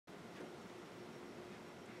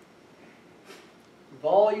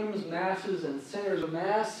volumes, masses, and centers of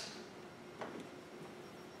mass.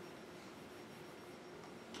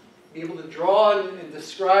 Be able to draw and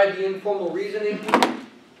describe the informal reasoning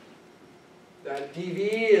that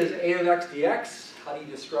dv is a of x dx. How do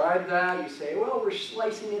you describe that? You say, well, we're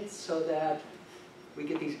slicing it so that we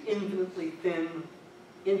get these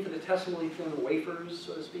infinitesimally thin wafers,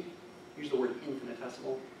 so to speak. Use the word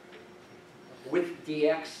infinitesimal. With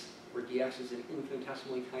dx, where dx is an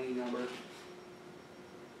infinitesimally tiny number.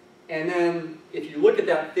 And then, if you look at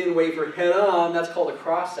that thin wafer head on, that's called a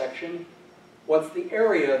cross section. What's the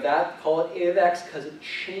area of that? Call it a of x, because it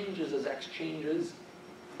changes as x changes.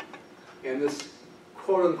 And this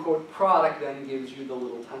quote-unquote product then gives you the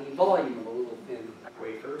little tiny volume of a little thin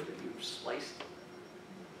wafer that you've sliced.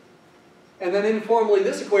 And then informally,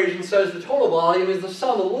 this equation says the total volume is the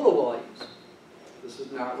sum of the little volumes. This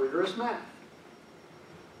is not rigorous math.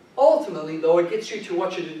 Ultimately, though, it gets you to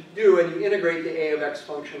what you do, and you integrate the a of x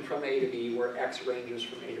function from a to b, where x ranges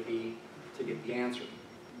from a to b, to get the answer.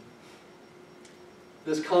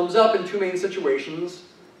 This comes up in two main situations.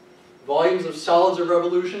 Volumes of solids of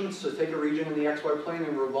revolution, so take a region in the xy plane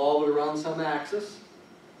and revolve it around some axis.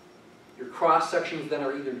 Your cross sections then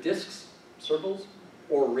are either disks, circles,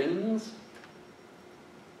 or rings,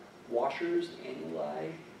 washers,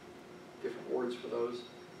 annuli, different words for those.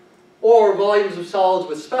 Or volumes of solids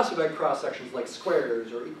with specified cross sections like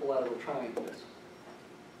squares or equilateral triangles.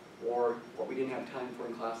 Or what we didn't have time for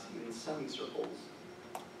in class, even semicircles.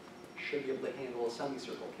 Should be able to handle a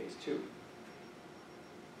semicircle case too.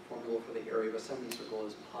 Formula for the area of a semicircle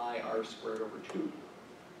is pi r squared over 2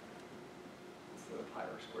 instead of pi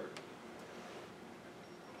r squared.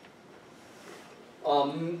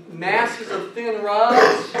 Masses of thin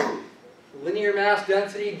rods, linear mass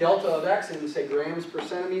density, delta of x in, say, grams per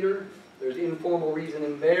centimeter. There's informal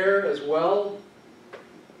reasoning there as well.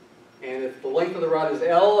 And if the length of the rod is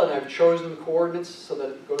L, and I've chosen coordinates so that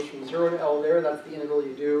it goes from 0 to L there, that's the integral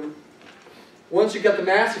you do. Once you get the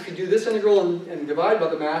mass, if you do this integral and divide by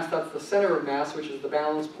the mass, that's the center of mass, which is the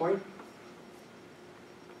balance point.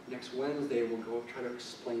 Next Wednesday, we'll go try to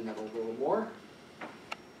explain that a little more.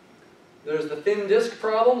 There's the thin disk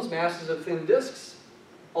problems, masses of thin disks.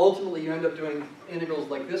 Ultimately, you end up doing integrals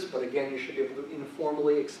like this, but again, you should be able to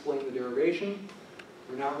informally explain the derivation.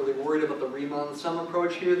 We're not really worried about the Riemann sum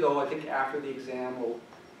approach here, though I think after the exam, we'll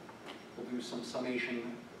do some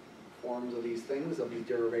summation forms of these things, of these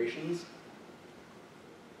derivations.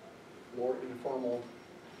 More informal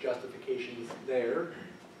justifications there.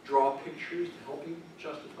 Draw pictures to help you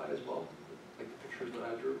justify as well, like the pictures that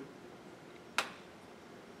I drew.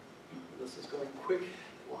 This is going quick,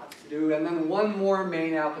 lots to do. And then one more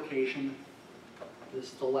main application.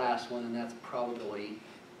 This is the last one, and that's probability.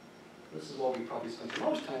 This is what we probably spent the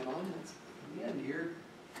most time on. That's the end here.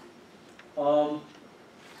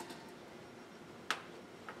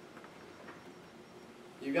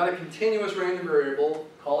 You've got a continuous random variable,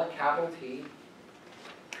 call it capital T.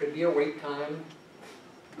 Could be a wait time.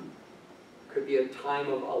 Could be a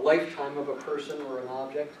lifetime of a person or an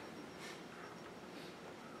object.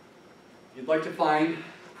 You'd like to find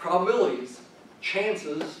probabilities,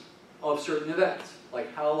 chances of certain events.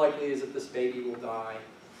 Like how likely is it this baby will die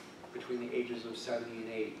between the ages of 70 and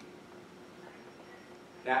 80.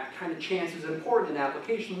 That kind of chance is important in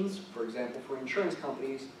applications, for example, for insurance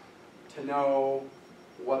companies, to know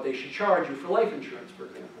what they should charge you for life insurance, for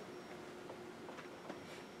example.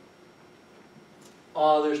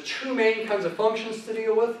 There's two main kinds of functions to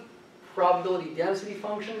deal with. Probability density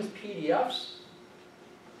functions, CDFs,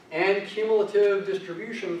 and cumulative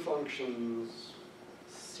distribution functions,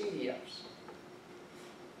 CDFs.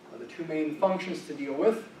 Are the two main functions to deal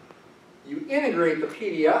with. You integrate the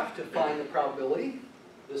PDF to find the probability.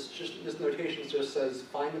 This notation just says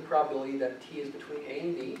find the probability that t is between a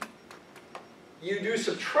and b. You do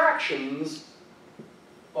subtractions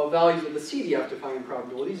of values of the CDF to find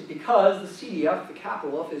probabilities because the CDF, the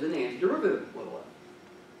capital F, is an antiderivative, little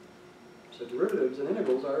f. So derivatives and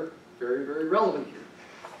integrals are very, very relevant here.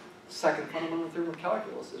 Second fundamental theorem of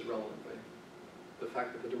calculus is relevant. Right? The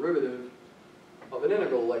fact that the derivative of an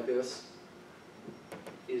integral like this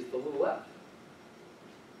is the little f.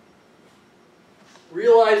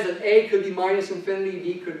 Realize that a could be minus infinity,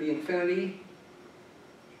 b could be infinity.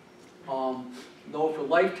 Though for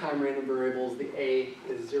lifetime random variables, the a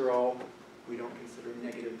is 0. We don't consider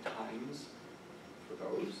negative times for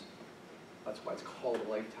those. That's why it's called a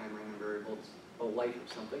lifetime random variable. It's the life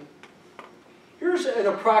of something. Here's an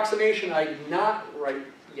approximation I did not write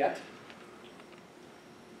yet.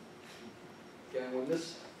 Again, when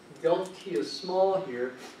this delta t is small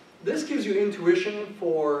here, this gives you intuition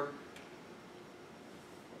for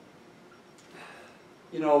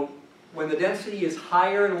you know, when the density is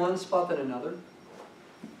higher in one spot than another.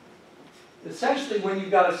 Essentially, when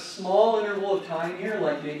you've got a small interval of time here,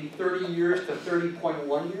 like maybe 30 years to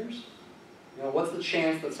 30.1 years, you know, what's the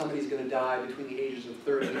chance that somebody's going to die between the ages of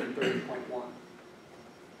 30 and 30.1?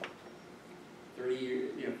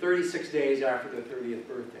 36 days after their 30th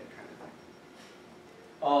birthday, kind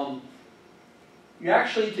of thing. You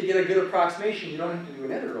actually, to get a good approximation, you don't have to do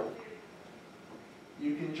an integral.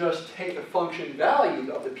 You can just take the function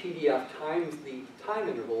value of the PDF times the time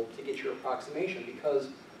interval to get your approximation, because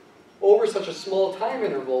over such a small time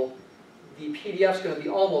interval, the PDF is going to be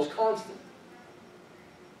almost constant.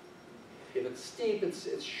 If it's steep,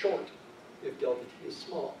 it's short, if delta t is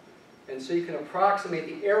small. And so you can approximate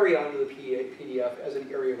the area under the PDF as an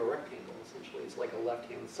area of a rectangle, essentially. It's like a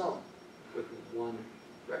left-hand sum with one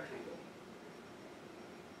rectangle.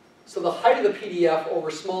 So the height of the PDF over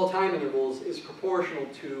small time intervals is proportional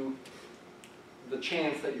to the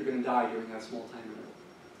chance that you're going to die during that small time interval.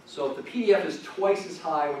 So if the PDF is twice as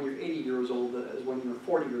high when you're 80 years old as when you're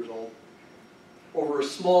 40 years old, over a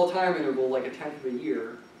small time interval, like a tenth of a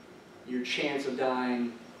year, your chance of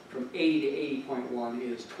dying from 80 to 80.1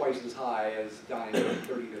 is twice as high as dying from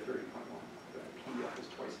 30 to 30.1. The PDF is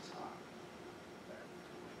twice as high.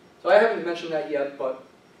 So I haven't mentioned that yet, but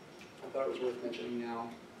I thought it was worth mentioning now.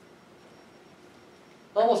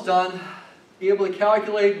 Almost done. Be able to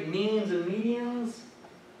calculate means and medians.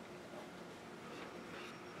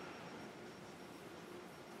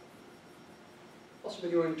 Also be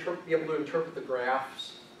able to interpret the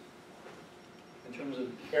graphs in terms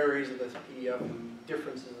of areas of this PDF and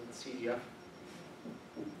differences of the CDF.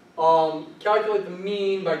 Calculate the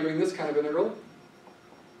mean by doing this kind of integral.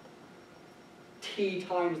 T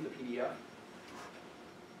times the PDF.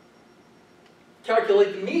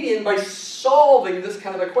 Calculate the median by solving this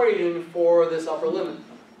kind of equation for this upper limit.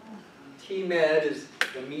 T med is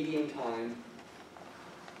the median time.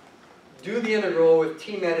 Do the integral with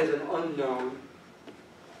T med as an unknown.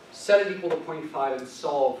 Set it equal to 0.5 and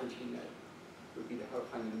solve for T med. Would be how to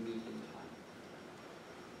find the median time.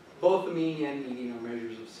 Both the mean and median are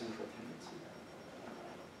measures of central tendency.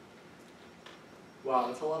 Wow,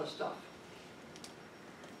 that's a lot of stuff.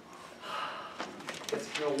 It's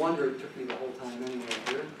no wonder it took me the whole time anyway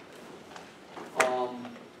here.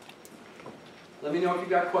 Let me know if you've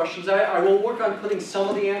got questions. I will work on putting some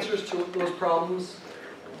of the answers to those problems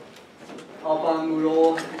up on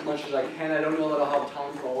Moodle as much as I can. I don't know that I'll have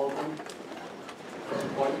time for all of them.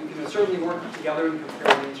 But you can certainly work together and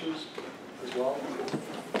compare answers as well.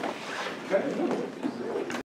 Okay?